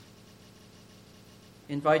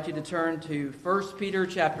invite you to turn to 1 Peter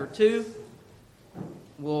chapter 2.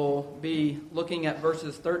 We'll be looking at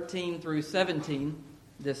verses 13 through 17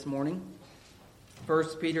 this morning. 1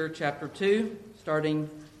 Peter chapter 2, starting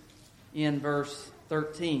in verse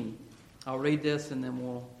 13. I'll read this and then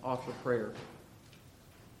we'll offer prayer.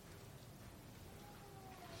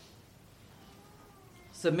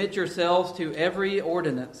 Submit yourselves to every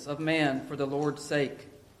ordinance of man for the Lord's sake,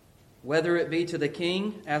 whether it be to the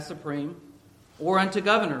king as supreme, or unto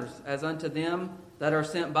governors as unto them that are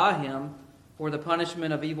sent by him for the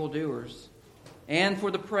punishment of evildoers, and for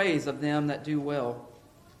the praise of them that do well.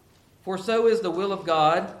 For so is the will of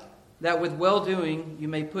God, that with well-doing you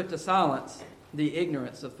may put to silence the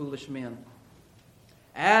ignorance of foolish men.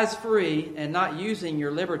 As free, and not using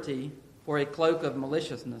your liberty for a cloak of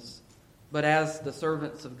maliciousness, but as the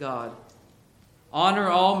servants of God. Honor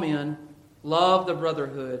all men, love the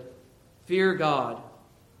brotherhood, fear God,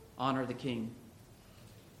 honor the king.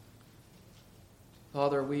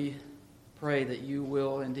 Father, we pray that you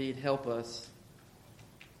will indeed help us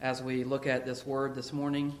as we look at this word this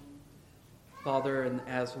morning, Father, and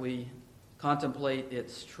as we contemplate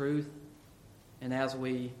its truth, and as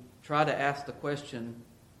we try to ask the question,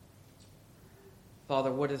 Father,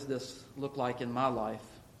 what does this look like in my life?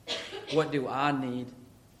 What do I need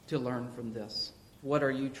to learn from this? What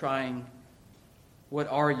are you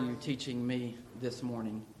teaching me this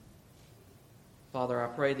morning? Father, I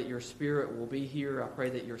pray that your Spirit will be here. I pray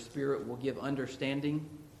that your Spirit will give understanding.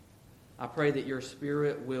 I pray that your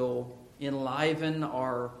Spirit will enliven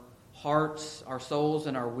our hearts, our souls,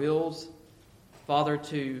 and our wills, Father,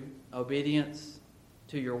 to obedience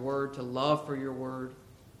to your word, to love for your word,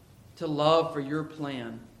 to love for your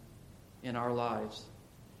plan in our lives.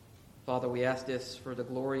 Father, we ask this for the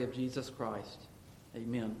glory of Jesus Christ.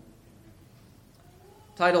 Amen.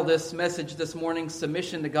 Title this message this morning,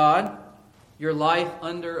 Submission to God, Your Life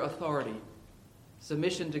Under Authority.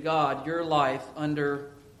 Submission to God, Your Life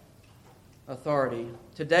Under Authority.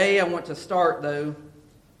 Today I want to start, though,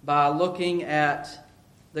 by looking at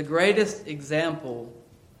the greatest example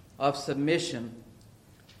of submission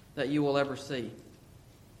that you will ever see.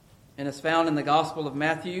 And it's found in the Gospel of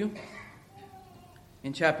Matthew,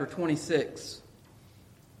 in chapter 26,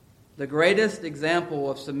 the greatest example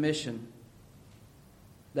of submission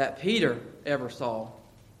that Peter ever saw,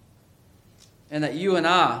 and that you and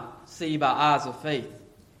I see by eyes of faith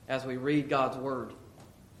as we read God's Word,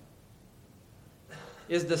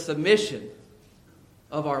 is the submission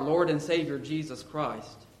of our Lord and Savior Jesus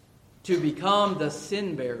Christ to become the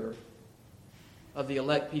sin bearer of the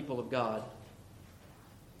elect people of God,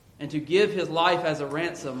 and to give his life as a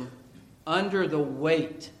ransom under the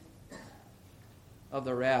weight of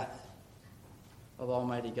the wrath of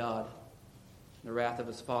Almighty God, the wrath of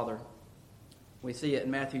his Father. We see it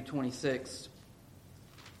in Matthew 26.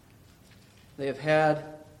 They have had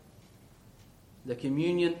the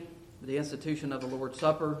communion, the institution of the Lord's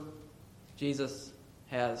Supper. Jesus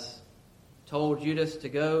has told Judas to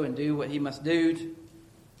go and do what he must do.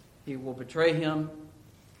 He will betray him.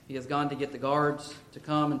 He has gone to get the guards to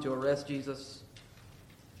come and to arrest Jesus.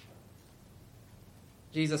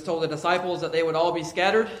 Jesus told the disciples that they would all be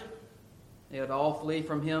scattered. They would all flee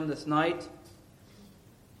from him this night.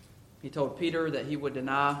 He told Peter that he would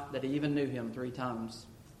deny that he even knew him 3 times.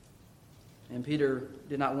 And Peter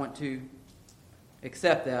did not want to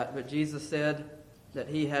accept that, but Jesus said that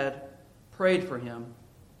he had prayed for him,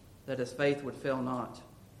 that his faith would fail not.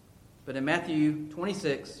 But in Matthew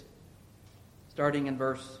 26, starting in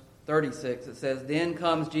verse 36, it says, Then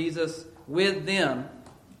comes Jesus with them,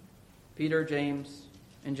 Peter, James,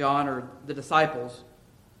 and John, or the disciples,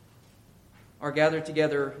 are gathered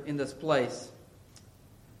together in this place.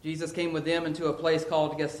 Jesus came with them into a place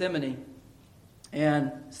called Gethsemane,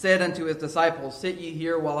 and said unto his disciples, Sit ye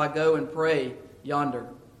here while I go and pray yonder.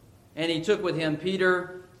 And he took with him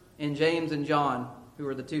Peter and James and John, who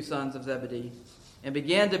were the 2 sons of Zebedee, and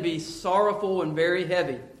began to be sorrowful and very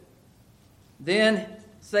heavy. Then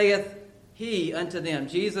saith he unto them,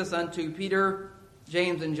 Jesus unto Peter,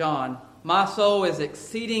 James, and John, My soul is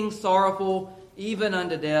exceeding sorrowful, even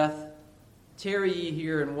unto death. Tarry ye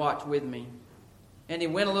here and watch with me. And he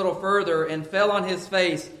went a little further and fell on his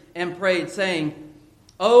face and prayed, saying,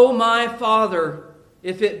 O my Father,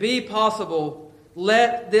 if it be possible,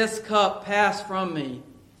 let this cup pass from me.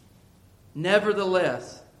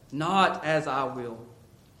 Nevertheless, not as I will,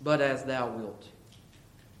 but as thou wilt.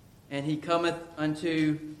 And he cometh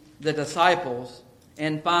unto the disciples,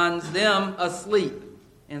 and finds them asleep,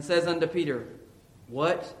 and says unto Peter,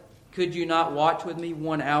 What? Could you not watch with me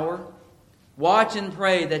 1 hour? Watch and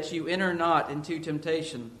pray that you enter not into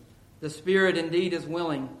temptation. The spirit indeed is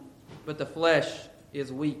willing, but the flesh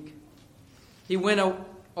is weak. He went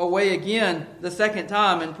away again the second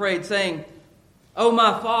time and prayed, saying, O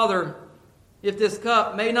my Father, if this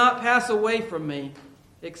cup may not pass away from me,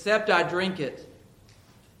 except I drink it,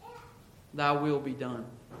 thy will be done.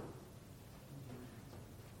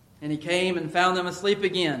 And he came and found them asleep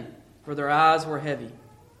again, for their eyes were heavy.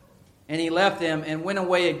 And he left them and went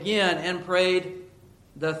away again and prayed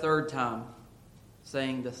the third time,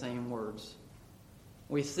 saying the same words.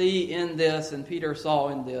 We see in this, and Peter saw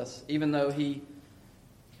in this, even though he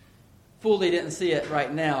fully didn't see it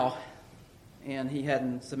right now, and he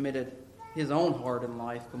hadn't submitted his own heart and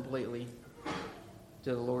life completely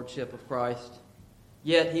to the Lordship of Christ,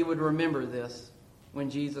 yet he would remember this when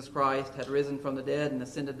Jesus Christ had risen from the dead and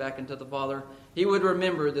ascended back into the Father. He would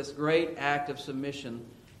remember this great act of submission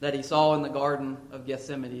that he saw in the Garden of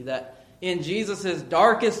Gethsemane, that in Jesus'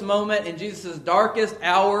 darkest moment, in Jesus' darkest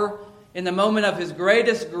hour, in the moment of his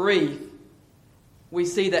greatest grief, we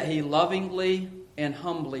see that he lovingly and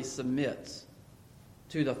humbly submits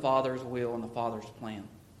to the Father's will and the Father's plan.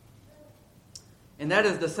 And that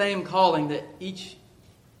is the same calling that each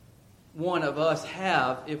one of us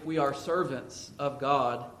have if we are servants of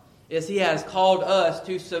God, is he has called us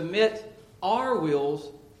to submit our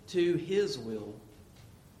wills to his will.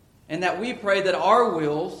 And that we pray that our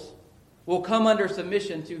wills will come under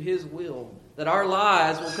submission to his will, that our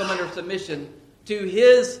lives will come under submission to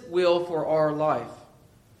his will for our life.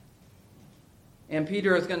 And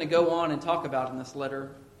Peter is going to go on and talk about in this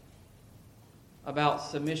letter about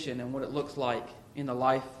submission and what it looks like in the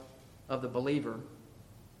life of the believer.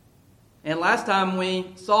 And last time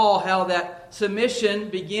we saw how that submission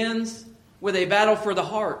begins with a battle for the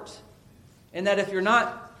heart. And that if you're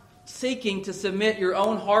not seeking to submit your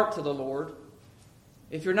own heart to the Lord,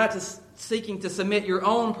 if you're not seeking to submit your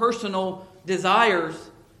own personal desires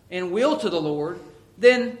and will to the Lord,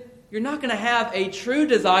 then you're not going to have a true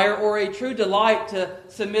desire or a true delight to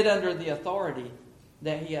submit under the authority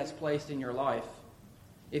that he has placed in your life.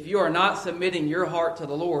 If you are not submitting your heart to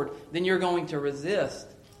the Lord, then you're going to resist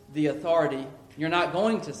the authority. You're not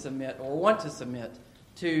going to submit or want to submit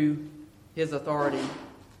to his authority,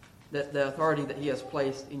 the authority that he has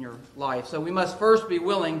placed in your life. So we must first be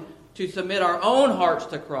willing to submit our own hearts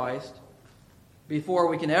to Christ before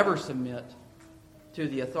we can ever submit to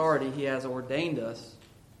the authority he has ordained us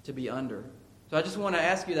to be under. So I just want to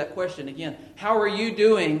ask you that question again. How are you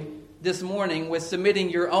doing this morning with submitting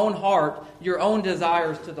your own heart, your own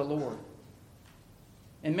desires to the Lord?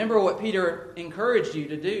 And remember what Peter encouraged you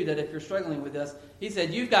to do, that if you're struggling with this, he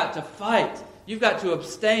said you've got to fight. You've got to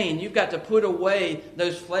abstain. You've got to put away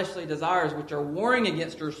those fleshly desires which are warring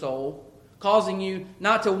against your soul, causing you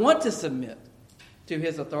not to want to submit to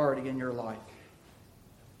his authority in your life.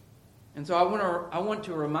 And so I want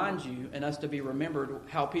to remind you and us to be remembered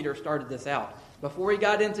how Peter started this out. Before he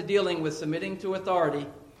got into dealing with submitting to authority,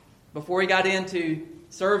 before he got into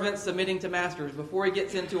servants submitting to masters, before he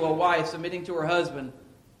gets into a wife submitting to her husband,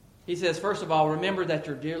 he says, first of all, remember that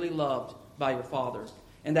you're dearly loved by your Father,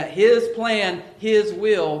 and that his plan, his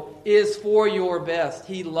will, is for your best.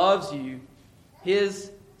 He loves you.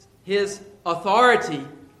 His authority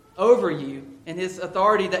over you, and his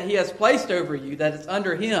authority that he has placed over you, that is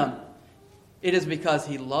under him, it is because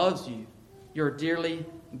he loves you. You're dearly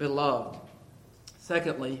beloved.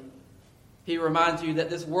 Secondly, he reminds you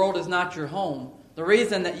that this world is not your home. The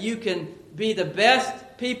reason that you can be the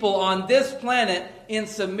best people on this planet in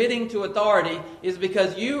submitting to authority is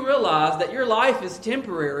because you realize that your life is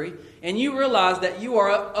temporary, and you realize that you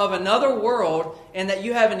are of another world, and that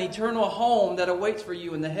you have an eternal home that awaits for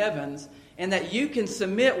you in the heavens, and that you can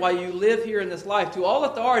submit while you live here in this life to all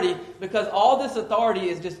authority, because all this authority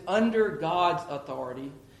is just under God's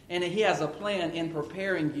authority, and he has a plan in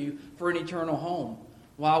preparing you for an eternal home.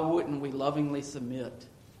 Why wouldn't we lovingly submit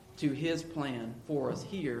to his plan for us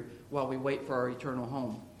here while we wait for our eternal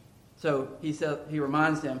home? So he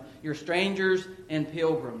reminds them, you're strangers and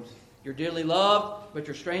pilgrims. You're dearly loved, but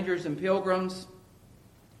you're strangers and pilgrims.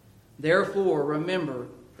 Therefore, remember,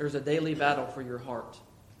 there's a daily battle for your heart.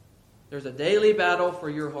 There's a daily battle for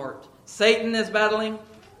your heart. Satan is battling.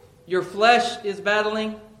 Your flesh is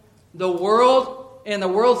battling. The world and the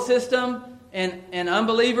world system and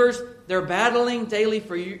unbelievers, they're battling daily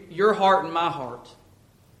for your heart and my heart.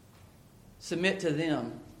 Submit to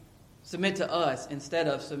them. Submit to us instead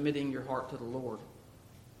of submitting your heart to the Lord.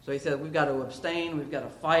 So he said we've got to abstain, we've got to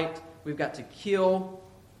fight, we've got to kill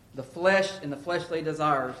the flesh and the fleshly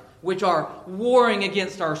desires, which are warring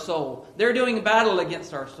against our soul. They're doing battle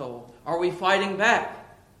against our soul. Are we fighting back,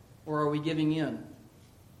 or are we giving in?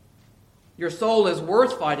 Your soul is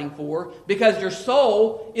worth fighting for because your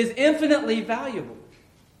soul is infinitely valuable.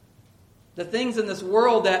 The things in this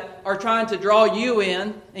world that are trying to draw you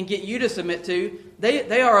in and get you to submit to,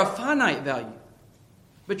 they are of finite value.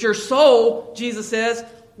 But your soul, Jesus says,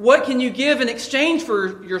 what can you give in exchange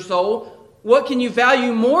for your soul? What can you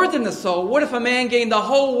value more than the soul? What if a man gained the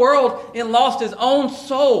whole world and lost his own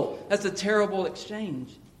soul? That's a terrible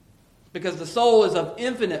exchange. Because the soul is of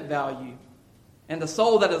infinite value. And the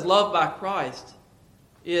soul that is loved by Christ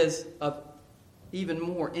is of even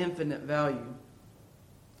more infinite value.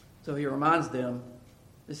 So he reminds them,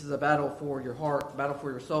 this is a battle for your heart, a battle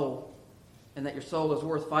for your soul, and that your soul is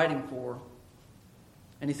worth fighting for.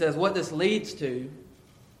 And he says what this leads to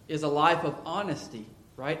is a life of honesty,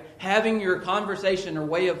 right? Having your conversation or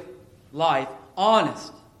way of life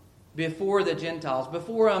honest before the Gentiles,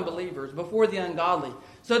 before unbelievers, before the ungodly,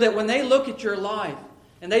 so that when they look at your life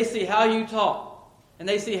and they see how you talk, and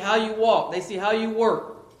they see how you walk, they see how you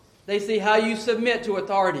work, they see how you submit to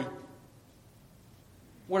authority,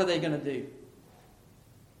 what are they going to do?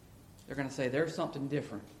 They're going to say, there's something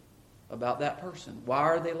different about that person. Why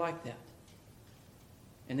are they like that?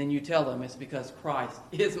 And then you tell them it's because Christ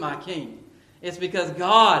is my King. It's because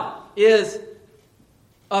God is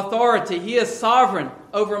authority. He is sovereign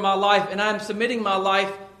over my life, and I'm submitting my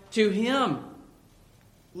life to Him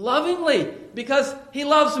lovingly because He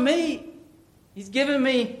loves me. He's given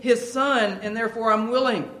me His Son, and therefore I'm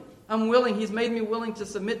willing. He's made me willing to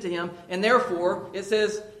submit to Him. And therefore, it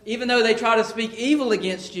says, even though they try to speak evil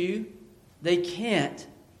against you, they can't.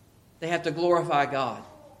 They have to glorify God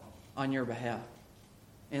on your behalf.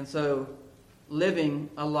 And so, living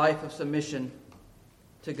a life of submission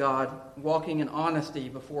to God, walking in honesty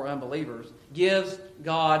before unbelievers, gives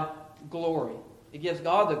God glory. It gives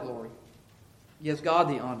God the glory. It gives God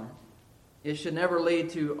the honor. It should never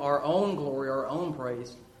lead to our own glory, our own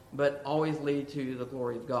praise, but always lead to the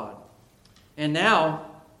glory of God. And now,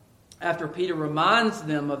 after Peter reminds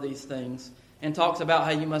them of these things and talks about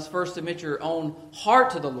how you must first submit your own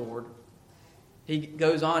heart to the Lord, he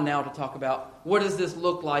goes on now to talk about what does this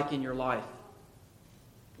look like in your life?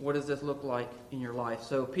 What does this look like in your life?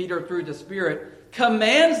 So Peter, through the Spirit,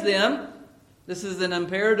 commands them, this is an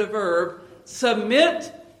imperative verb,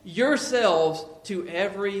 submit yourselves to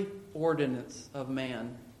every ordinance of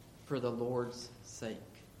man for the Lord's sake.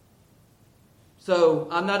 So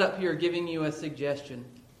I'm not up here giving you a suggestion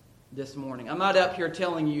this morning. I'm not up here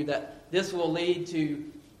telling you that this will lead to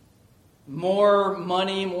more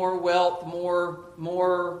money, more wealth,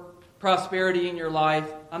 more prosperity in your life.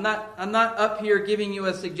 I'm not up here giving you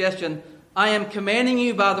a suggestion. I am commanding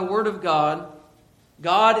you by the Word of God.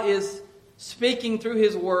 God is speaking through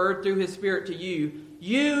His Word, through His Spirit to you.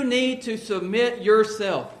 You need to submit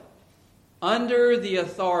yourself under the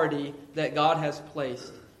authority that God has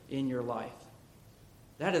placed in your life.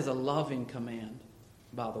 That is a loving command,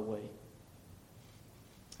 by the way,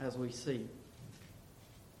 as we see.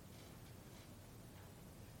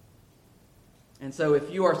 And so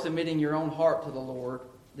if you are submitting your own heart to the Lord,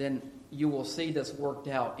 then you will see this worked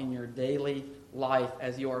out in your daily life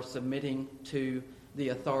as you are submitting to the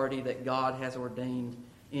authority that God has ordained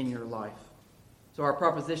in your life. So our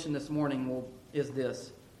proposition this morning is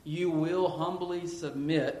this. You will humbly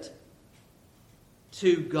submit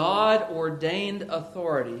to God-ordained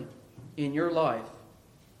authority in your life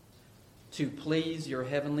to please your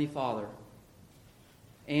Heavenly Father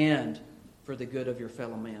and for the good of your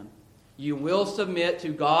fellow man. You will submit to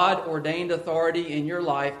God-ordained authority in your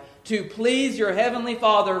life to please your Heavenly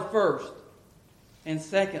Father first, and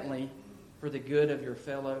secondly, for the good of your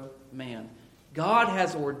fellow man. God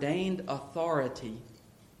has ordained authority,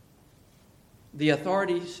 the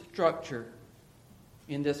authority structure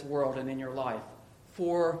in this world and in your life,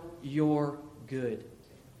 for your good,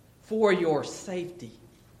 for your safety,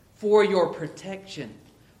 for your protection,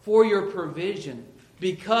 for your provision,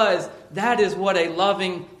 because that is what a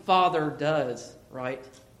loving Father does, right?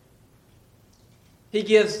 He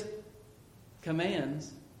gives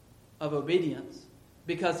commands of obedience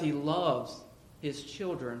because He loves His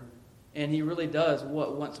children, and He really does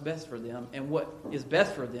what's best for them. And what is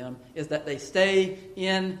best for them is that they stay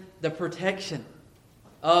in the protection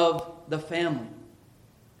of the family.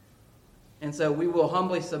 And so we will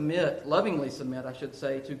humbly submit, lovingly submit, I should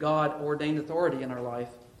say, to God-ordained authority in our life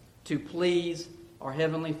to please our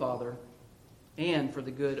Heavenly Father and for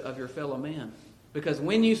the good of your fellow man. Because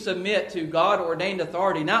when you submit to God-ordained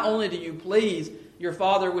authority, not only do you please your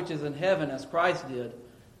Father which is in heaven as Christ did,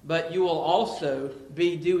 but you will also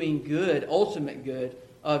be doing good, ultimate good,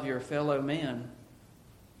 of your fellow man.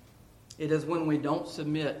 It is when we don't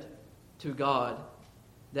submit to God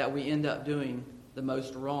that we end up doing the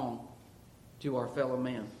most wrong to our fellow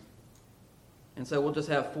man. And so we'll just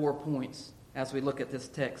have 4 points as we look at this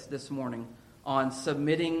text this morning on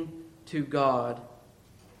submitting to God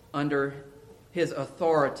under His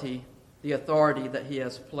authority, the authority that He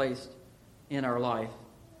has placed in our life.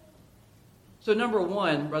 So number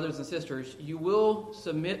one, brothers and sisters, you will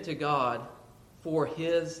submit to God for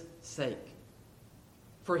His sake.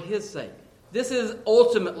 For His sake. This is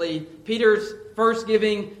ultimately Peter's first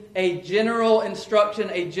giving a general instruction,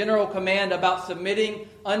 a general command about submitting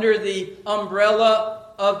under the umbrella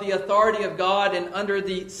of the authority of God and under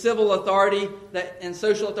the civil authority and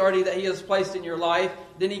social authority that He has placed in your life.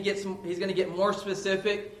 Then he's going to get more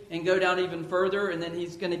specific and go down even further, and then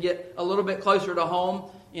he's going to get a little bit closer to home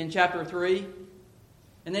in chapter 3.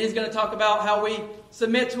 And then he's going to talk about how we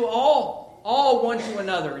submit to all one to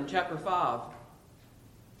another in chapter 5.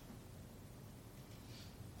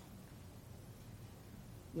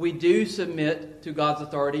 We do submit to God's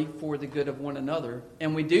authority for the good of one another,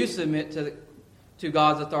 and we do submit to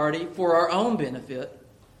God's authority for our own benefit.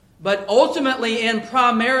 But ultimately and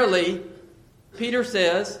primarily, Peter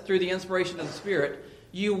says, through the inspiration of the Spirit,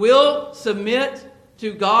 you will submit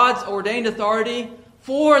to God's ordained authority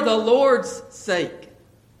for the Lord's sake.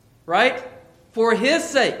 Right? For His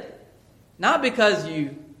sake. Not because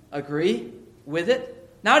you agree with it.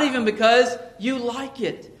 Not even because you like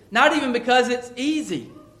it. Not even because it's easy.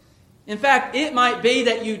 In fact, it might be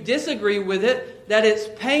that you disagree with it, that it's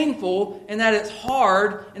painful, and that it's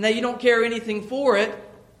hard, and that you don't care anything for it,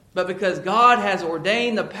 but because God has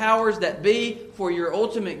ordained the powers that be for your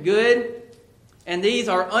ultimate good, and these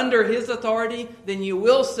are under His authority, then you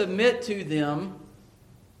will submit to them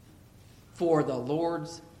for the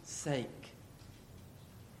Lord's sake,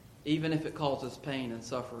 even if it causes pain and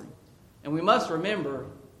suffering. And we must remember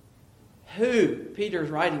who Peter's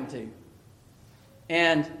writing to,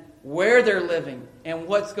 and where they're living, and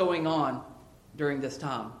what's going on during this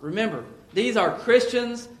time. Remember, these are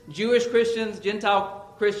Christians, Jewish Christians,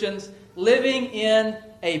 Gentile Christians, living in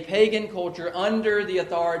a pagan culture under the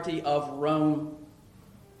authority of Rome,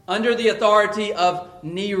 under the authority of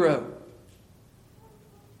Nero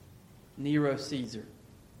Caesar,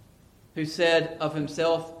 who said of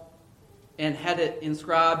himself and had it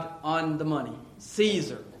inscribed on the money,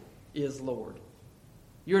 Caesar is Lord.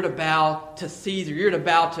 You're to bow to Caesar. You're to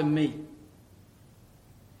bow to me.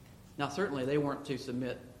 Now, certainly they weren't to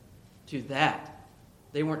submit to that.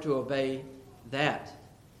 They weren't to obey that.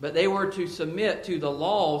 But they were to submit to the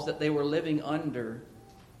laws that they were living under.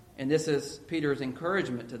 And this is Peter's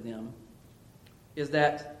encouragement to them, is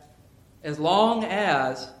that as long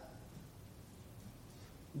as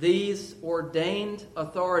these ordained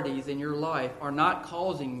authorities in your life are not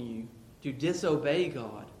causing you to disobey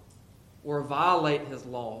God, or violate His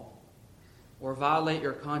law, or violate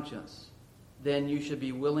your conscience, then you should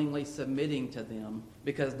be willingly submitting to them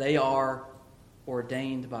because they are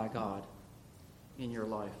ordained by God in your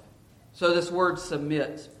life. So this word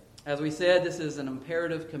submit, as we said, this is an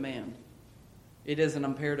imperative command. It is an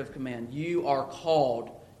imperative command. You are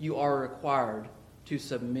called, you are required to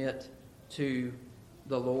submit to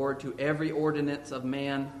the Lord, to every ordinance of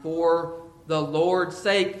man for the Lord's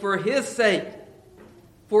sake, for His sake.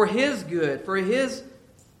 For His good, for His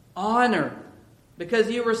honor, because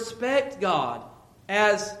you respect God,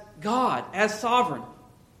 as sovereign,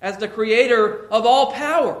 as the creator of all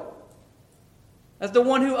power, as the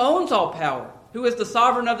one who owns all power, who is the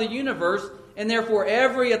sovereign of the universe, and therefore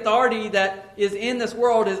every authority that is in this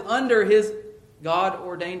world is under His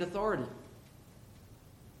God-ordained authority.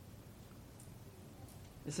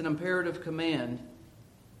 It's an imperative command.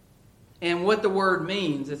 And what the word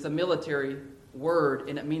means, it's a military word,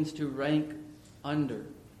 and it means to rank under.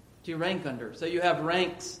 To rank under. So you have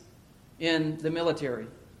ranks in the military.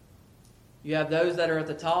 You have those that are at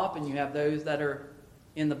the top, and you have those that are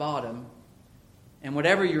in the bottom. And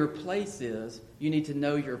whatever your place is, you need to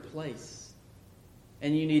know your place.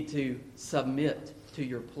 And you need to submit to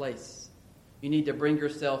your place. You need to bring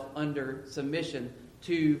yourself under submission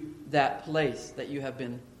to that place that you have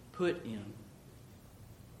been put in.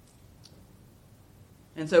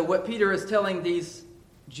 And so what Peter is telling these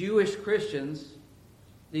Jewish Christians,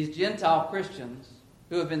 these Gentile Christians,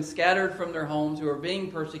 who have been scattered from their homes, who are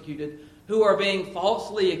being persecuted, who are being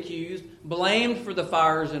falsely accused, blamed for the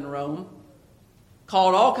fires in Rome,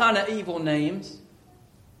 called all kind of evil names,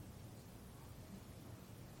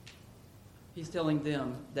 he's telling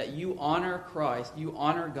them that you honor Christ, you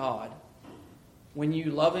honor God, when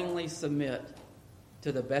you lovingly submit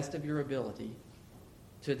to the best of your ability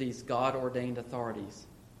to these God-ordained authorities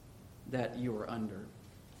that you are under.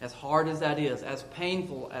 As hard as that is, as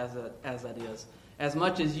painful as that is, as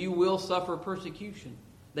much as you will suffer persecution,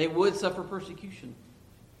 they would suffer persecution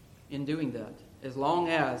in doing that, as long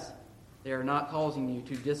as They are not causing you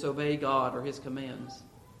to disobey God or His commands.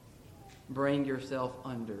 Bring yourself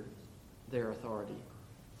under their authority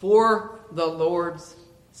for the Lord's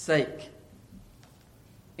sake.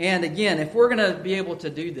 And again, if we're going to be able to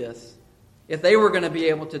do this, if they were going to be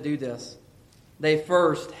able to do this, they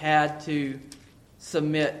first had to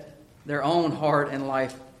submit their own heart and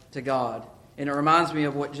life to God. And it reminds me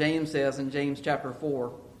of what James says in James chapter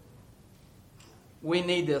 4. We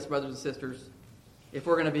need this, brothers and sisters, if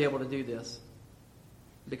we're going to be able to do this,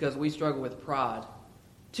 because we struggle with pride.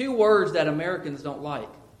 2 words that Americans don't like: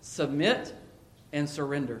 submit and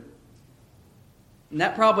surrender. And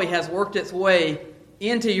that probably has worked its way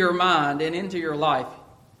into your mind and into your life.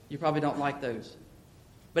 You probably don't like those.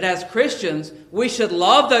 But as Christians, we should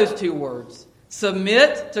love those 2 words: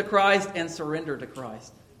 submit to Christ and surrender to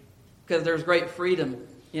Christ. Because there's great freedom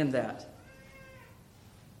in that.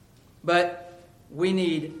 But we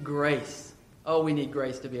need grace. Oh, we need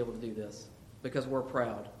grace to be able to do this, because we're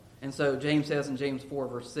proud. And so James says in James 4,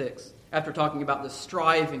 verse 6, after talking about this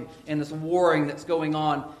striving and this warring that's going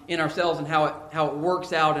on in ourselves and how it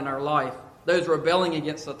works out in our life, those rebelling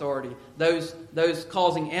against authority, those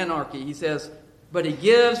causing anarchy, he says, but he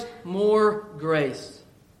gives more grace.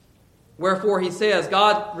 Wherefore he says,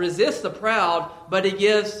 God resists the proud, but he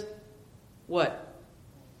gives what?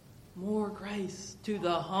 More grace to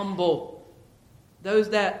the humble. Those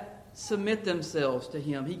that submit themselves to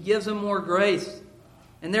him. He gives them more grace.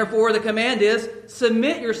 And therefore the command is,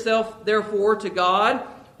 submit yourself therefore to God,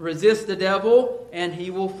 resist the devil, and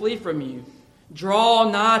he will flee from you.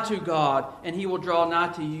 Draw nigh to God, and he will draw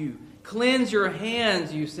nigh to you. Cleanse your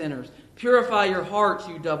hands, you sinners. Purify your hearts,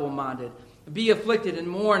 you double-minded. Be afflicted and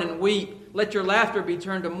mourn and weep. Let your laughter be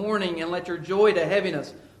turned to mourning, and let your joy to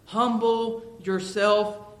heaviness. Humble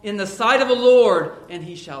yourself in the sight of the Lord, and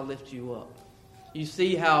he shall lift you up. You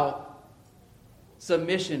see how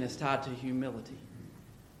submission is tied to humility.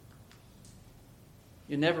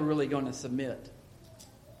 You're never really going to submit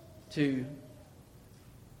to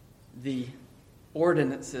the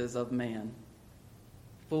ordinances of man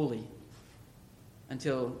fully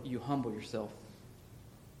until you humble yourself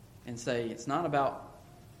and say, it's not about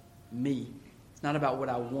me. It's not about what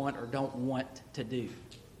I want or don't want to do.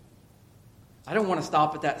 I don't want to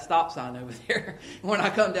stop at that stop sign over there when I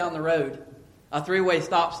come down the road, a 3-way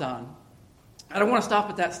stop sign. I don't want to stop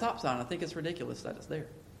at that stop sign. I think it's ridiculous that it's there.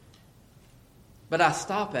 But I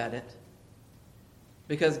stop at it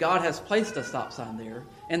because God has placed a stop sign there,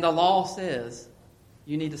 and the law says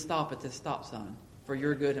you need to stop at this stop sign for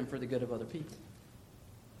your good and for the good of other people.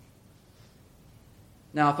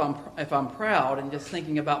 Now, if I'm proud and just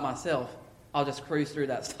thinking about myself, I'll just cruise through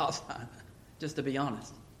that stop sign, just to be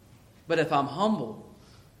honest. But if I'm humble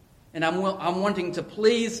and I'm wanting to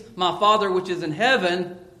please my Father which is in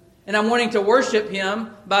heaven, and I'm wanting to worship him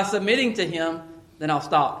by submitting to him, then I'll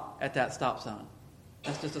stop at that stop sign.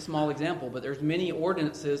 That's just a small example, but there's many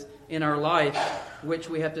ordinances in our life which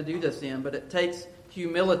we have to do this in. But it takes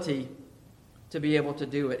humility to be able to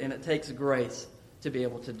do it, and it takes grace to be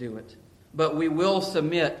able to do it. But we will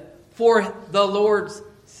submit for the Lord's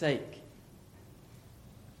sake.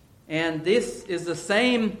 And this is the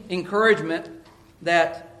same encouragement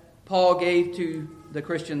that Paul gave to the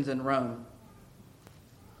Christians in Rome,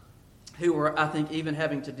 who were, I think, even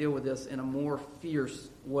having to deal with this in a more fierce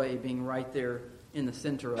way, being right there in the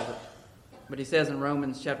center of it. But he says in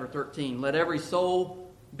Romans chapter 13, let every soul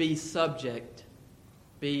be submitted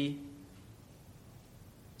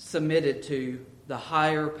to the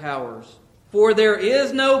higher powers. For there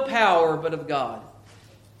is no power but of God.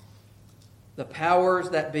 The powers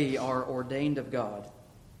that be are ordained of God.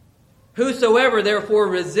 Whosoever therefore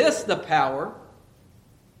resists the power,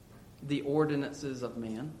 the ordinances of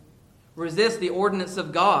man, resist the ordinance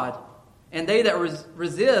of God, and they that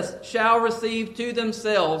resist shall receive to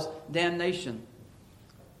themselves damnation.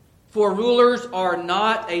 For rulers are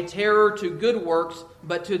not a terror to good works,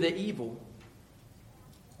 but to the evil.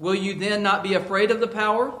 Will you then not be afraid of the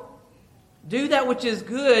power? Do that which is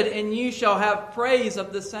good, and you shall have praise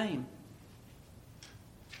of the same.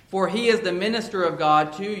 For he is the minister of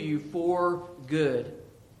God to you for good.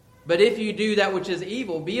 But if you do that which is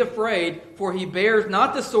evil, be afraid, for he bears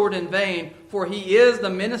not the sword in vain, for he is the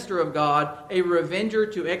minister of God, a revenger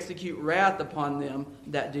to execute wrath upon them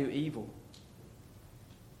that do evil.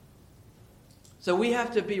 So we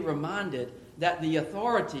have to be reminded that the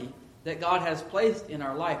authority that God has placed in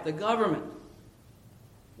our life, the government,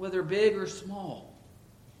 whether big or small,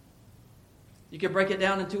 you could break it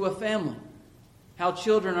down into a family, how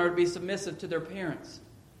children are to be submissive to their parents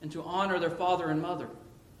and to honor their father and mother.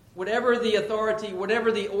 Whatever the authority,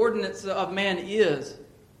 whatever the ordinance of man is,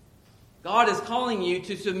 God is calling you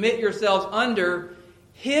to submit yourselves under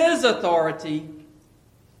His authority,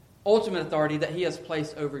 ultimate authority that He has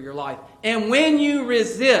placed over your life. And when you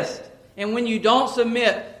resist, and when you don't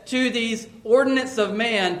submit to these ordinances of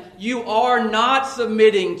man, you are not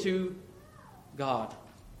submitting to God.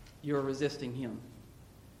 You are resisting Him.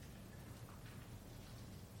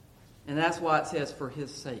 And that's why it says, for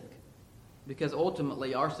His sake. Because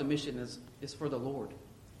ultimately, our submission is for the Lord.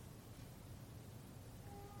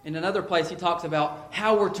 In another place, he talks about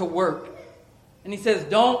how we're to work. And he says,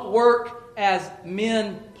 don't work as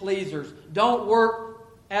men pleasers. Don't work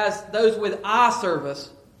as those with eye service.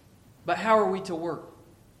 But how are we to work?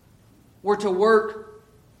 We're to work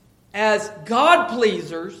as God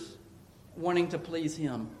pleasers, wanting to please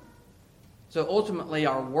Him. So ultimately,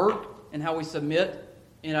 our work and how we submit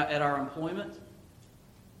at our employment,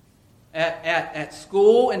 at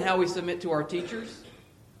school and how we submit to our teachers,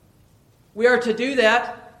 we are to do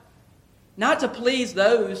that not to please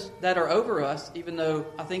those that are over us, even though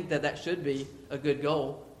I think that should be a good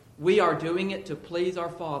goal. We are doing it to please our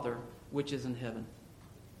Father, which is in heaven.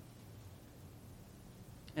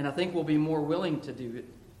 And I think we'll be more willing to do it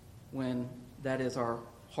when that is our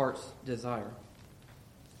heart's desire.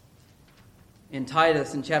 In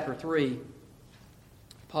Titus, in chapter 3,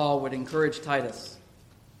 Paul would encourage Titus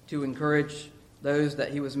to encourage those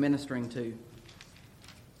that he was ministering to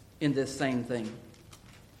in this same thing.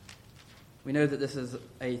 We know that this is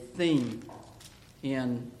a theme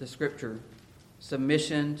in the Scripture,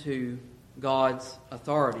 submission to God's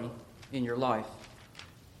authority in your life.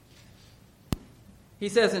 He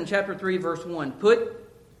says in chapter 3, verse 1, put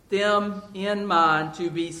them in mind to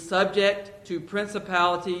be subject to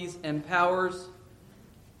principalities and powers,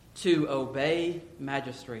 to obey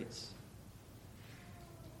magistrates,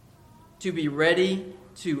 to be ready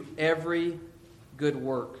to every good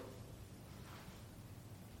work.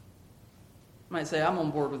 You might say, I'm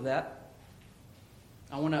on board with that.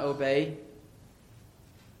 I want to obey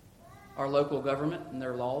our local government and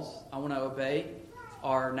their laws. I want to obey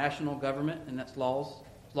our national government and its laws,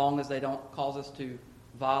 as long as they don't cause us to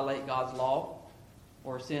violate God's law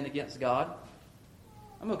or sin against God.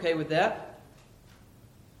 I'm okay with that.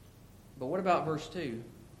 But what about verse 2?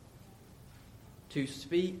 To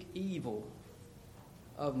speak evil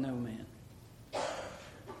of no man.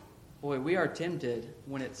 Boy, we are tempted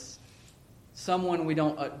when it's someone we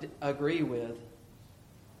don't agree with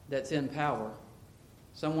that's in power,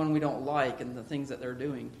 someone we don't like and the things that they're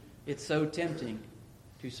doing. It's so tempting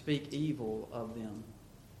to speak evil of them.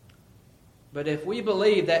 But if we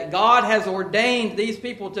believe that God has ordained these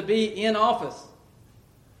people to be in office,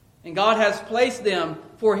 and God has placed them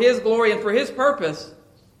for His glory and for His purpose,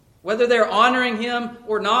 whether they're honoring Him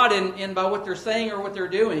or not in by what they're saying or what they're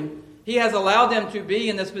doing, He has allowed them to be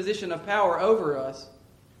in this position of power over us.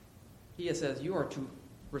 He says you are to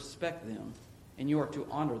respect them and you are to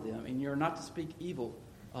honor them and you're not to speak evil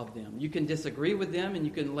of them. You can disagree with them and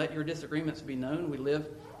you can let your disagreements be known. We live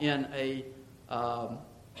in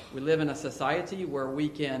a society where we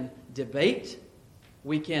can debate,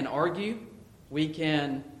 we can argue, we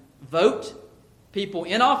can vote people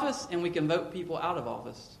in office, and we can vote people out of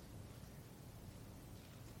office.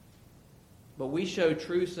 But we show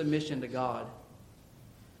true submission to God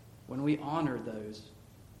when we honor those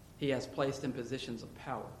He has placed in positions of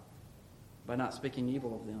power by not speaking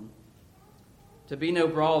evil of them. To be no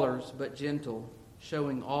brawlers, but gentle,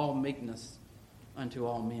 showing all meekness unto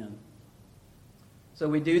all men. So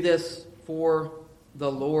we do this for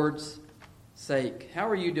the Lord's sake. How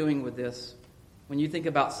are you doing with this when you think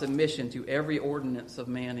about submission to every ordinance of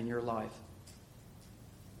man in your life?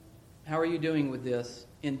 How are you doing with this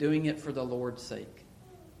in doing it for the Lord's sake?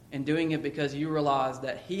 And doing it because you realize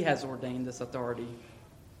that He has ordained this authority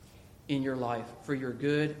in your life for your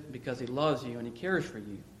good, because He loves you and He cares for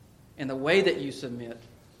you. And the way that you submit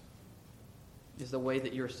is the way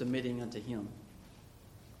that you're submitting unto Him.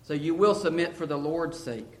 So you will submit for the Lord's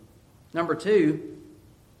sake. Number 2,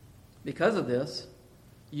 because of this,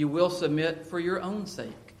 you will submit for your own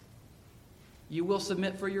sake. You will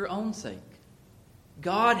submit for your own sake.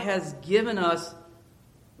 God has given us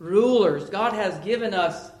rulers. God has given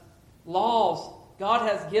us laws. God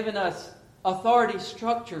has given us authority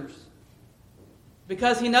structures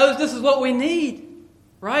because He knows this is what we need,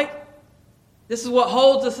 right? This is what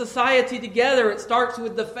holds a society together. It starts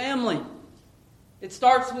with the family. It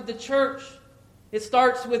starts with the church. It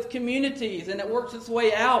starts with communities, and it works its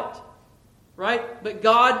way out. Right? But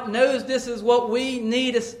God knows this is what we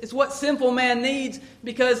need. It's what sinful man needs,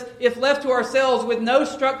 because if left to ourselves with no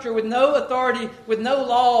structure, with no authority, with no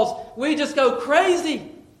laws, we just go crazy.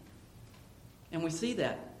 And we see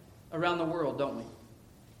that around the world, don't we?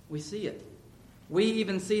 We see it. We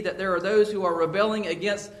even see that there are those who are rebelling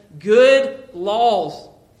against good laws,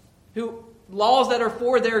 laws that are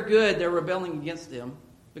for their good. They're rebelling against them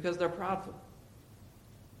because they're prideful.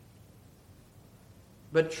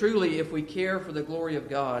 But truly, if we care for the glory of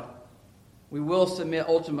God, we will submit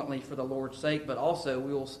ultimately for the Lord's sake, but also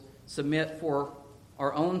we will submit for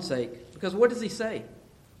our own sake. Because what does he say?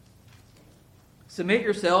 Submit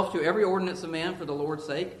yourself to every ordinance of man for the Lord's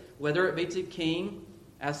sake, whether it be to king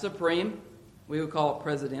as supreme, we would call it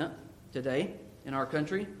president today in our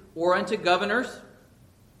country, or unto governors,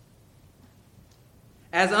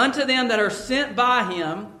 as unto them that are sent by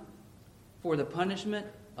him for the punishment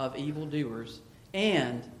of evildoers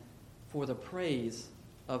and for the praise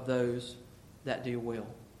of those that do well.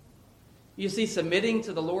 You see, submitting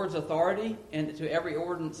to the Lord's authority and to every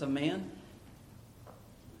ordinance of man,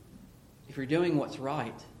 if you're doing what's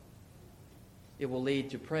right, it will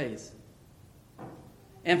lead to praise.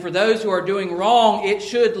 And for those who are doing wrong, it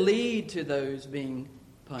should lead to those being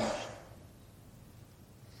punished.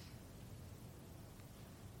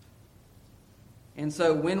 And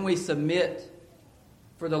so when we submit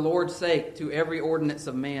for the Lord's sake to every ordinance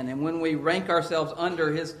of man, and when we rank ourselves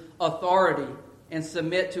under his authority and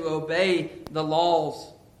submit to obey the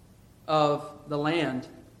laws of the land,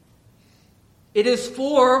 it is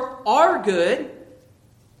for our good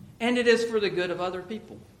and it is for the good of other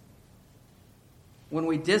people. When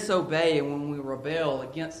we disobey and when we rebel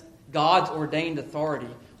against God's ordained authority,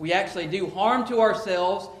 we actually do harm to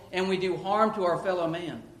ourselves and we do harm to our fellow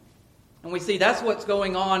man. And we see that's what's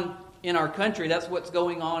going on in our country. That's what's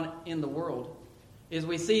going on in the world. Is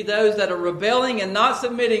we see those that are rebelling and not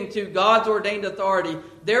submitting to God's ordained authority.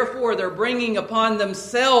 Therefore, they're bringing upon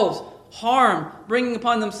themselves harm, bringing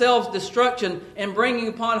upon themselves destruction, and bringing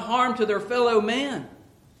upon harm to their fellow man.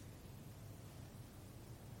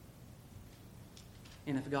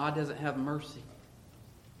 And if God doesn't have mercy,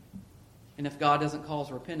 and if God doesn't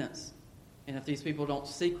cause repentance, and if these people don't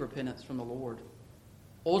seek repentance from the Lord,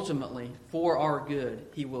 ultimately, for our good,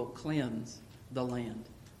 he will cleanse the land.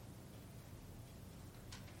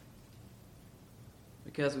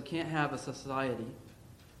 Because we can't have a society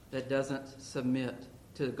that doesn't submit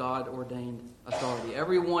to God-ordained authority.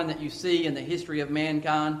 Everyone that you see in the history of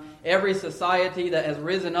mankind, every society that has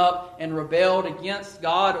risen up and rebelled against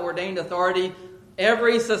God-ordained authority,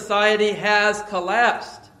 every society has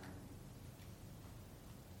collapsed.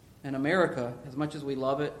 And America, as much as we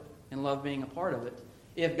love it and love being a part of it,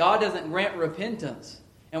 if God doesn't grant repentance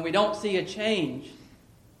and we don't see a change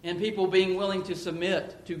in people being willing to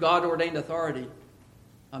submit to God-ordained authority,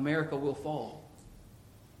 America will fall.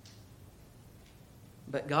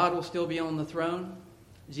 But God will still be on the throne.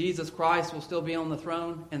 Jesus Christ will still be on the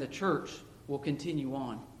throne. And the church will continue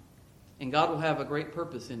on. And God will have a great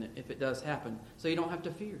purpose in it if it does happen. So you don't have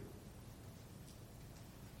to fear.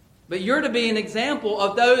 But you're to be an example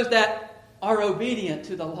of those that are obedient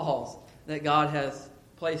to the laws that God has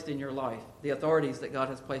placed in your life. The authorities that God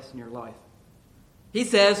has placed in your life. He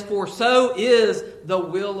says, for so is the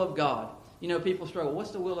will of God. You know, people struggle.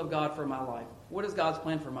 What's the will of God for my life? What is God's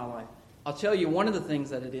plan for my life? I'll tell you one of the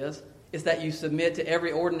things that it is that you submit to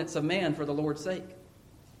every ordinance of man for the Lord's sake.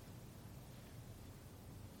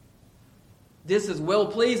 This is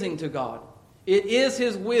well-pleasing to God. It is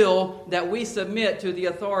his will that we submit to the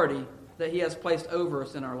authority that he has placed over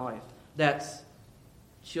us in our life. That's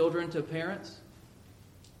children to parents.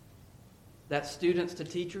 That's students to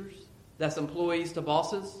teachers. That's employees to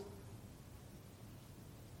bosses.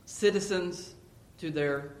 Citizens to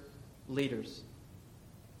their leaders.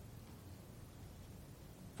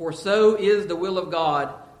 For so is the will of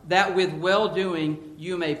God, that with well-doing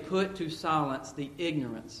you may put to silence the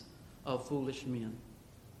ignorance of foolish men.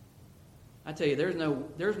 I tell you, there's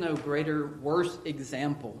no greater, worse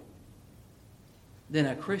example than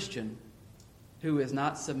a Christian who is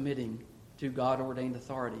not submitting to God-ordained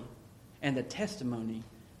authority and the testimony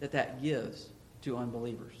that gives to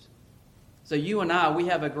unbelievers. So you and I, we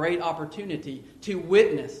have a great opportunity to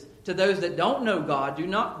witness to those that don't know God, do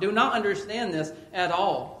not understand this at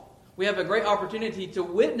all. We have a great opportunity to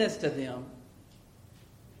witness to them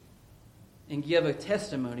and give a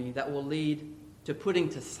testimony that will lead to putting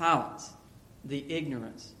to silence the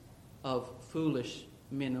ignorance of foolish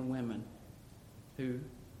men and women who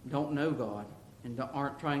don't know God and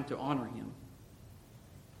aren't trying to honor him.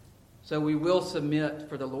 So we will submit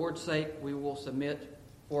for the Lord's sake. We will submit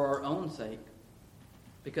for our own sake,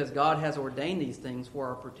 because God has ordained these things for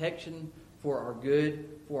our protection, for our good,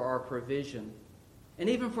 for our provision, and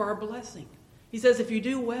even for our blessing. He says if you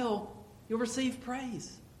do well, you'll receive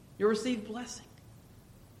praise. You'll receive blessing.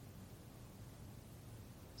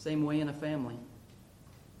 Same way in a family.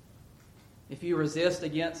 if you resist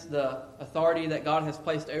against the authority that God has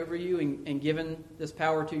placed over you and given this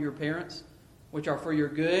power to your parents, which are for your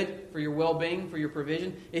good, for your well-being, for your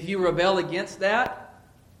provision, if you rebel against that,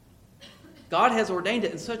 God has ordained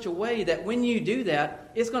it in such a way that when you do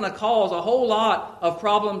that, it's going to cause a whole lot of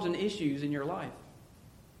problems and issues in your life.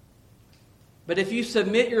 But if you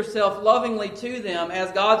submit yourself lovingly to them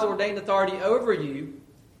as God's ordained authority over you,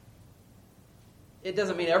 it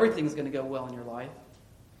doesn't mean everything's going to go well in your life,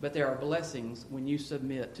 but there are blessings when you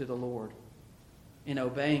submit to the Lord in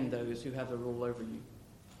obeying those who have the rule over you.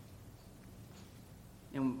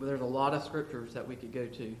 And there's a lot of scriptures that we could go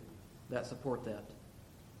to that support that.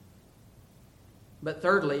 But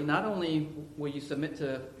thirdly, not only will you submit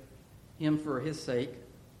to Him for His sake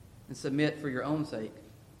and submit for your own sake,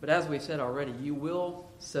 but as we said already, you will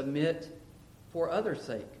submit for others'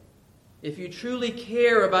 sake. If you truly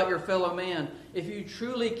care about your fellow man, if you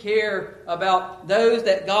truly care about those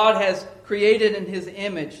that God has created in His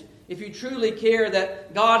image, if you truly care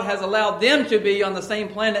that God has allowed them to be on the same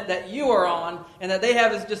planet that you are on, and that they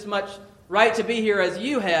have as just much right to be here as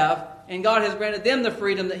you have, and God has granted them the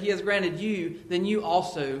freedom that He has granted you, then you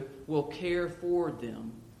also will care for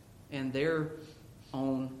them and their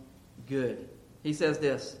own good. He says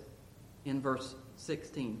this in verse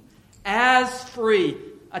 16. As free,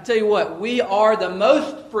 I tell you what, we are the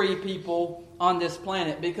most free people on this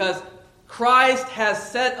planet because Christ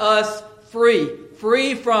has set us free.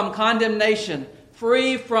 Free from condemnation,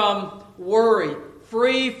 free from worry,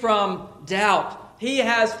 free from doubt. He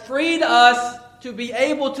has freed us to be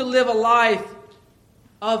able to live a life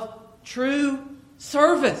of true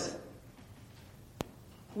service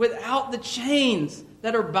without the chains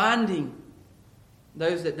that are binding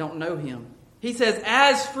those that don't know Him. He says,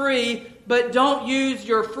 as free, but don't use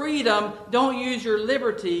your freedom, don't use your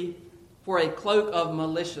liberty for a cloak of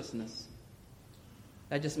maliciousness.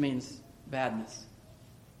 That just means badness.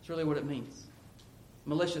 It's really what it means.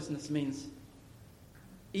 Maliciousness means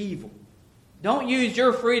evil. Don't use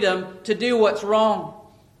your freedom to do what's wrong.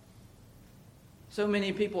 So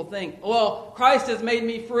many people think, well, Christ has made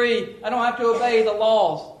me free. I don't have to obey the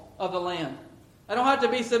laws of the land. I don't have to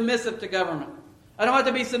be submissive to government. I don't have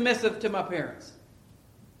to be submissive to my parents.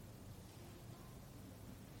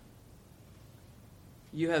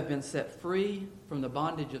 You have been set free from the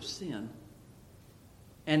bondage of sin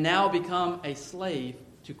and now become a slave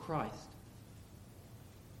to Christ.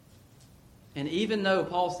 And even though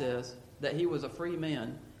Paul says that he was a free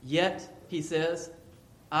man, yet he says,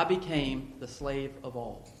 I became the slave of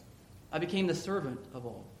all. I became the servant of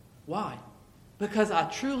all. Why? Because I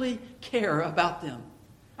truly care about them.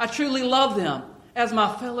 I truly love them as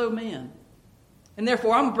my fellow man. And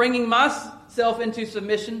therefore I'm bringing myself into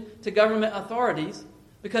submission to government authorities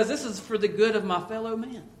because this is for the good of my fellow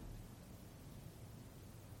man.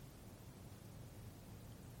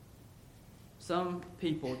 Some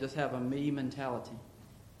people just have a me mentality.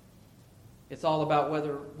 It's all about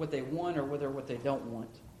whether what they want or whether what they don't want.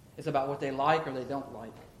 It's about what they like or they don't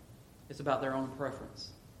like. It's about their own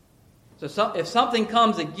preference. So if something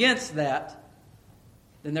comes against that,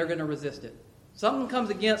 then they're going to resist it. Something comes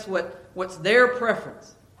against what's their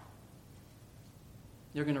preference,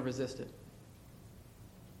 they're going to resist it.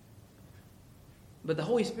 But the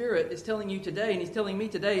Holy Spirit is telling you today, and He's telling me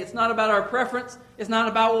today, it's not about our preference. It's not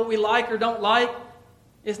about what we like or don't like.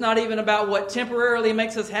 It's not even about what temporarily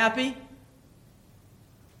makes us happy.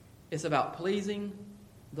 It's about pleasing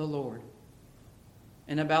the Lord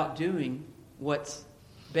and about doing what's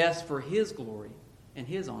best for His glory and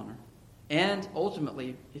His honor. And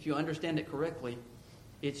ultimately, if you understand it correctly,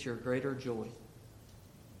 it's your greater joy.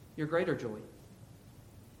 Your greater joy.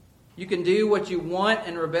 You can do what you want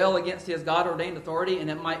and rebel against His God-ordained authority, and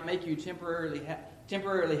it might make you temporarily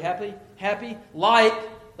happy, like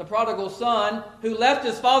the prodigal son who left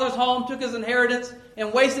his father's home, took his inheritance,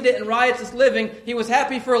 and wasted it in riotous living. He was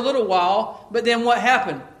happy for a little while, but then what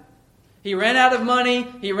happened? He ran out of money,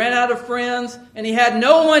 he ran out of friends, and he had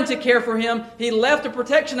no one to care for him. He left the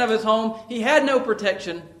protection of his home. He had no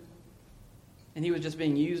protection, and he was just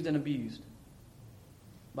being used and abused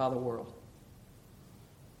by the world.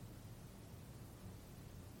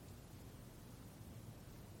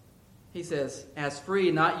 He says, as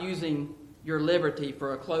free, not using your liberty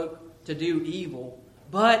for a cloak to do evil,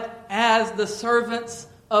 but as the servants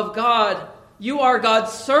of God. You are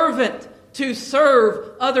God's servant to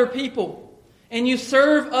serve other people. And you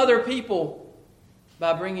serve other people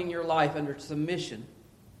by bringing your life under submission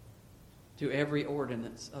to every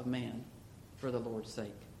ordinance of man for the Lord's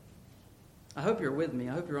sake. I hope you're with me.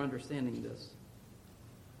 I hope you're understanding this.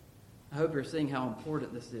 I hope you're seeing how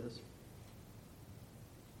important this is.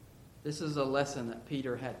 This is a lesson that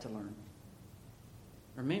Peter had to learn.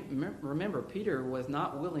 Remember, Peter was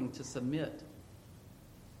not willing to submit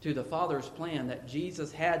to the Father's plan that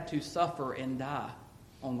Jesus had to suffer and die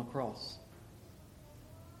on the cross.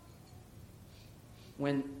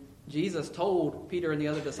 When Jesus told Peter and the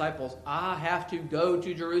other disciples, I have to go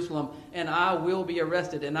to Jerusalem, and I will be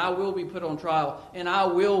arrested, and I will be put on trial, and I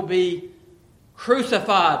will be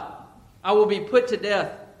crucified. I will be put to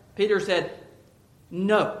death. Peter said,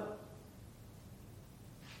 no,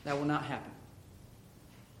 that will not happen.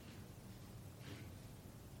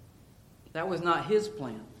 That was not his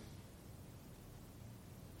plan.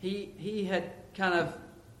 He had kind of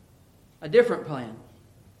a different plan.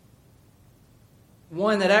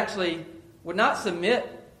 One that actually would not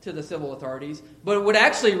submit to the civil authorities, but would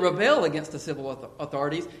actually rebel against the civil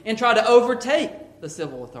authorities and try to overtake the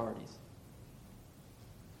civil authorities.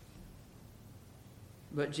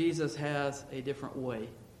 But Jesus has a different way,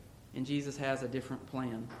 and Jesus has a different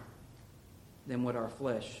plan than what our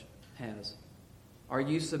flesh has. Are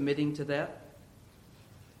you submitting to that?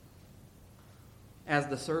 As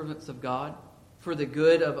the servants of God, for the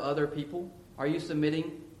good of other people? Are you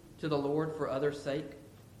submitting to the Lord for others' sake?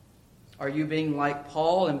 Are you being like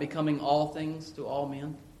Paul and becoming all things to all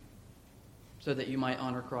men so that you might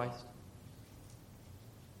honor Christ?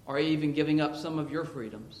 Are you even giving up some of your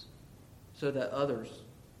freedoms so that others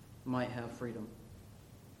might have freedom?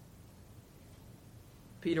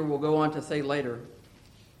 Peter will go on to say later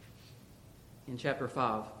in chapter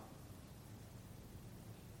 5,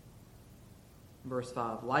 verse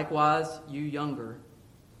 5, likewise, you younger,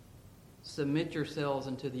 submit yourselves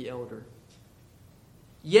unto the elder.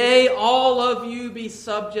 Yea, all of you be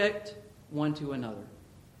subject one to another.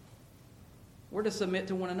 We're to submit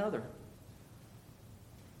to one another.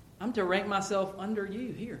 I'm to rank myself under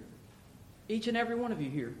you here. Each and every one of you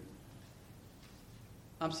here.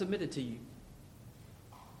 I'm submitted to you.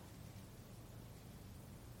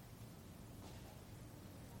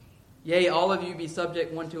 Yea, all of you be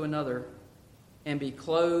subject one to another, and be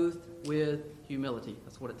clothed with humility.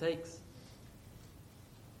 That's what it takes.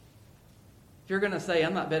 If you're going to say,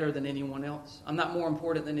 I'm not better than anyone else, I'm not more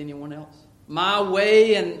important than anyone else, my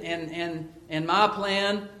way and my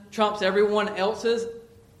plan trumps everyone else's.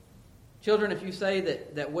 Children, if you say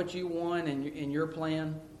that what you want and your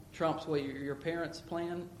plan trumps what your parents'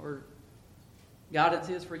 plan or guidance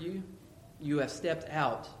is for you, you have stepped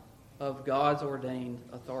out of God's ordained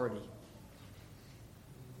authority.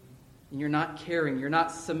 And you're not caring, you're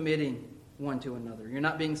not submitting one to another. You're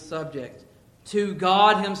not being subject to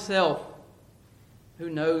God Himself, who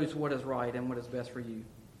knows what is right and what is best for you.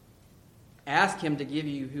 Ask Him to give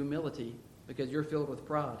you humility because you're filled with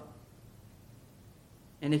pride.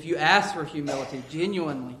 And if you ask for humility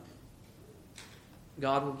genuinely,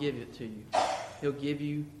 God will give it to you. He'll give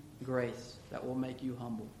you grace that will make you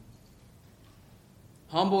humble.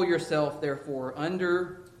 Humble yourself, therefore,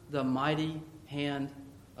 under the mighty hand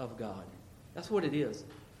of God. That's what it is.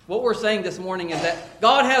 What we're saying this morning is that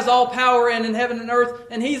God has all power and in heaven and earth,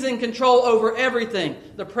 and He's in control over everything.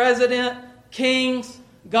 The president, kings,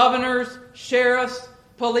 governors, sheriffs,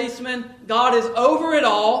 policemen. God is over it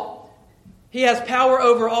all. He has power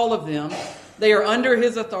over all of them. They are under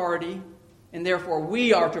His authority, and therefore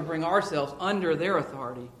we are to bring ourselves under their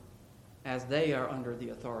authority as they are under the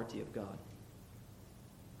authority of God.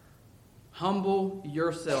 Humble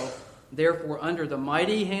yourself, therefore, under the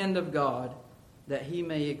mighty hand of God, that He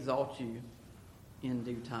may exalt you in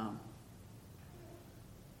due time.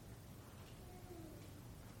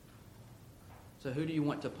 So who do you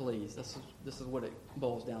want to please? This is what it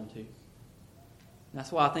boils down to. And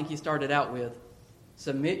that's why I think he started out with,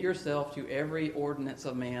 submit yourself to every ordinance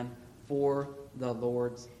of man for the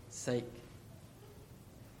Lord's sake.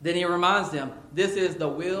 Then he reminds them, this is the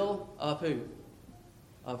will of who?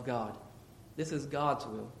 Of God. This is God's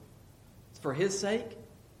will. It's for His sake,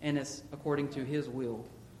 and it's according to His will.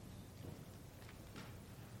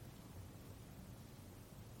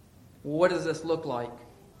 What does this look like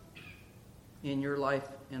in your life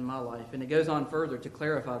and my life? And it goes on further to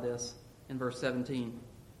clarify this in verse 17.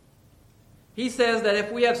 He says that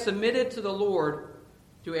if we have submitted to the Lord,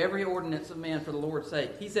 to every ordinance of man for the Lord's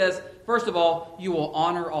sake, He says, first of all, you will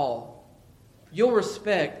honor all. You'll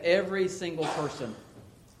respect every single person.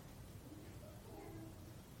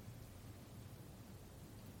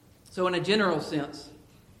 So in a general sense,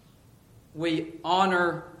 we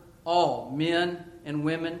honor all, men and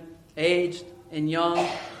women, aged and young,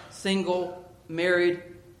 single, married,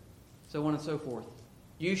 so on and so forth.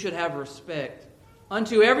 You should have respect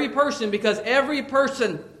unto every person, because every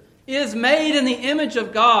person is made in the image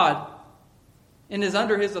of God and is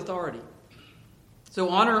under His authority. So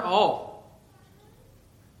honor all.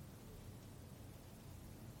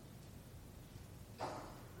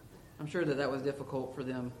 I'm sure that was difficult for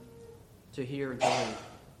them to hear and to read.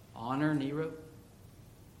 Honor Nero?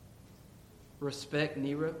 Respect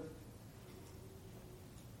Nero?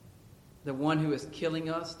 The one who is killing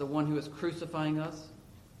us, the one who is crucifying us,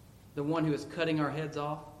 the one who is cutting our heads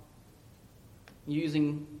off,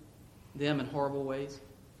 using them in horrible ways?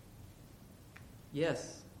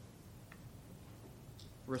 Yes.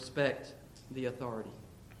 Respect the authority.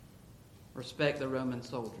 Respect the Roman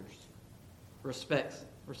soldiers.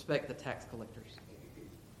 Respect the tax collectors.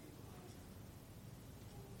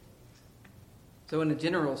 So in a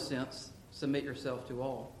general sense, submit yourself to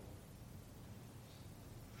all.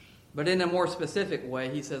 But in a more specific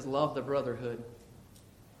way, he says, love the brotherhood.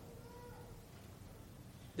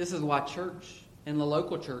 This is why church and the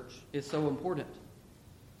local church is so important.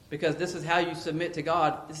 Because this is how you submit to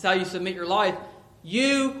God. This is how you submit your life.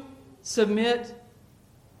 You submit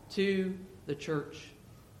to the church.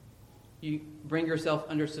 You bring yourself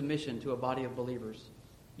under submission to a body of believers.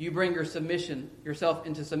 You bring yourself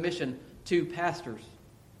into submission to pastors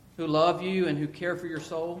who love you and who care for your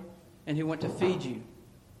soul and who want to feed you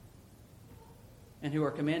and who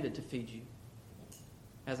are commanded to feed you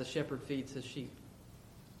as a shepherd feeds his sheep.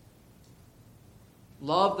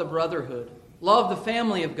 Love the brotherhood. Love the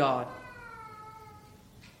family of God.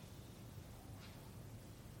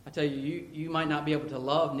 I tell you, you might not be able to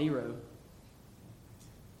love Nero,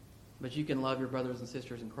 but you can love your brothers and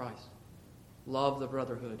sisters in Christ. Love the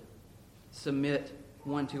brotherhood. Submit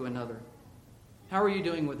one to another. How are you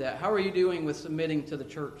doing with that? How are you doing with submitting to the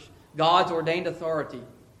church? God's ordained authority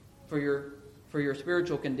for your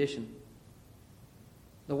spiritual condition.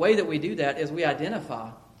 The way that we do that is we identify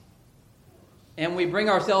and we bring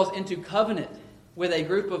ourselves into covenant with a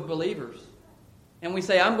group of believers. And we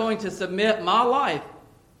say, I'm going to submit my life,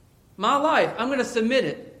 I'm going to submit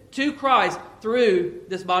it to Christ through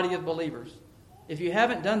this body of believers. If you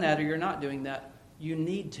haven't done that or you're not doing that, you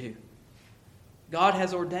need to. God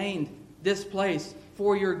has ordained this place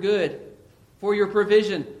for your good, for your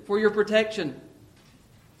provision, for your protection,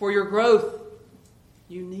 for your growth.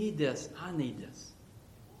 You need this. I need this.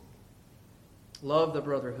 Love the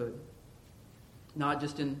brotherhood. Not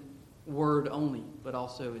just in word only, but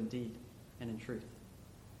also in deed and in truth.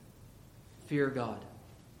 Fear God.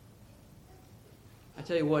 I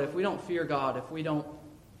tell you what, if we don't fear God, if we don't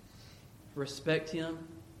respect Him,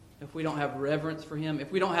 if we don't have reverence for Him,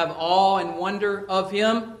 if we don't have awe and wonder of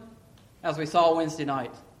Him, as we saw Wednesday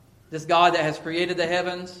night, this God that has created the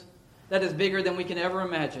heavens, that is bigger than we can ever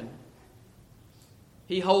imagine.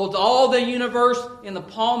 He holds all the universe in the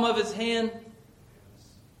palm of His hand.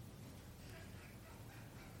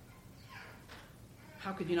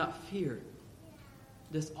 How could you not fear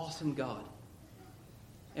this awesome God?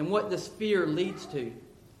 And what this fear leads to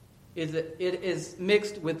is that it is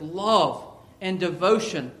mixed with love and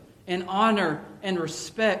devotion and honor and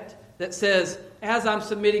respect that says, as I'm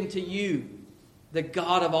submitting to you, the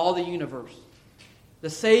God of all the universe, the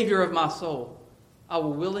Savior of my soul, I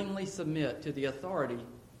will willingly submit to the authority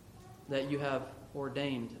that you have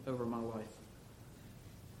ordained over my life.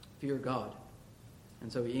 Fear God. And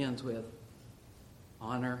so he ends with,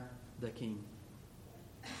 honor the King.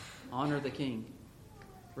 Honor the King.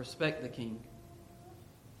 Respect the King.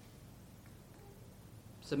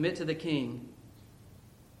 Submit to the King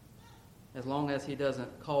as long as he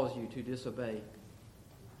doesn't cause you to disobey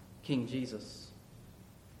King Jesus.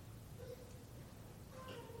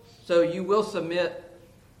 So you will submit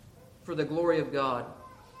for the glory of God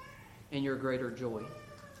and your greater joy.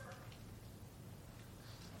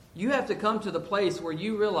 You have to come to the place where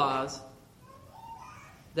you realize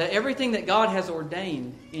that everything that God has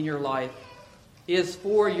ordained in your life is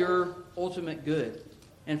for your ultimate good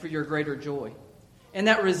and for your greater joy. And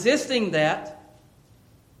that resisting that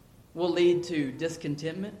will lead to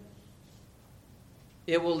discontentment.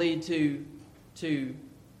 It will lead to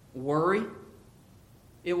worry.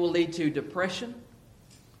 It will lead to depression.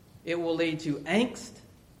 It will lead to angst.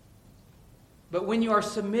 But when you are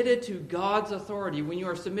submitted to God's authority, when you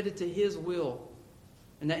are submitted to His will,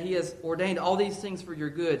 and that He has ordained all these things for your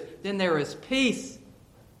good, then there is peace.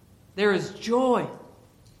 There is joy.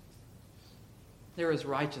 There is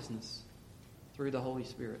righteousness through the Holy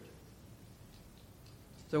Spirit.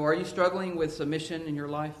 So are you struggling with submission in your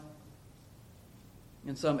life?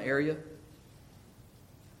 In some area?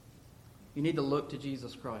 You need to look to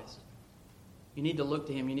Jesus Christ. You need to look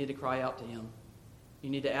to Him. You need to cry out to Him. You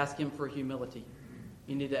need to ask Him for humility.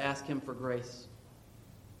 You need to ask Him for grace.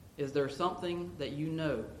 Is there something that you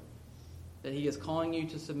know that He is calling you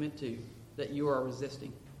to submit to that you are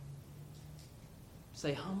resisting?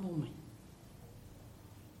 Say, humble me.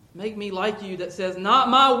 Make me like you that says, not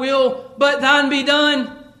my will, but thine be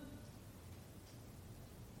done.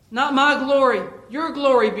 Not my glory, your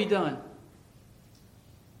glory be done.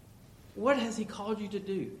 What has he called you to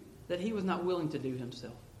do that he was not willing to do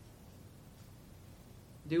himself?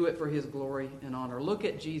 Do it for his glory and honor. Look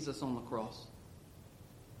at Jesus on the cross.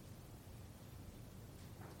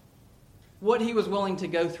 What he was willing to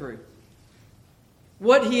go through.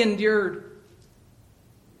 What he endured.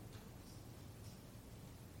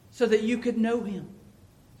 So that you could know him.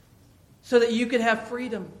 So that you could have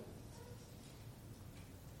freedom.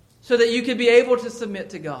 So that you could be able to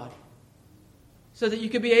submit to God. So that you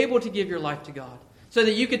could be able to give your life to God. So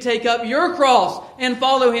that you could take up your cross and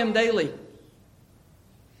follow him daily.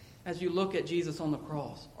 As you look at Jesus on the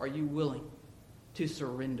cross, are you willing to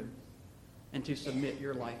surrender and to submit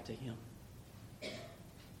your life to him?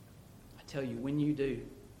 I tell you, when you do,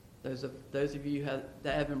 those of you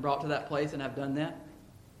that have been brought to that place and have done that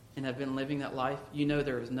and have been living that life, you know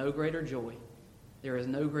there is no greater joy, there is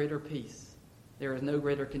no greater peace, there is no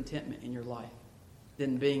greater contentment in your life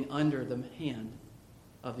than being under the hand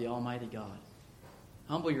of the Almighty God.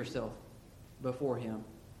 Humble yourself before him,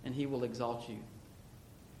 and he will exalt you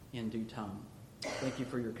in due time. Thank you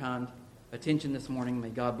for your kind attention this morning. May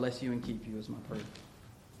God bless you and keep you is my prayer.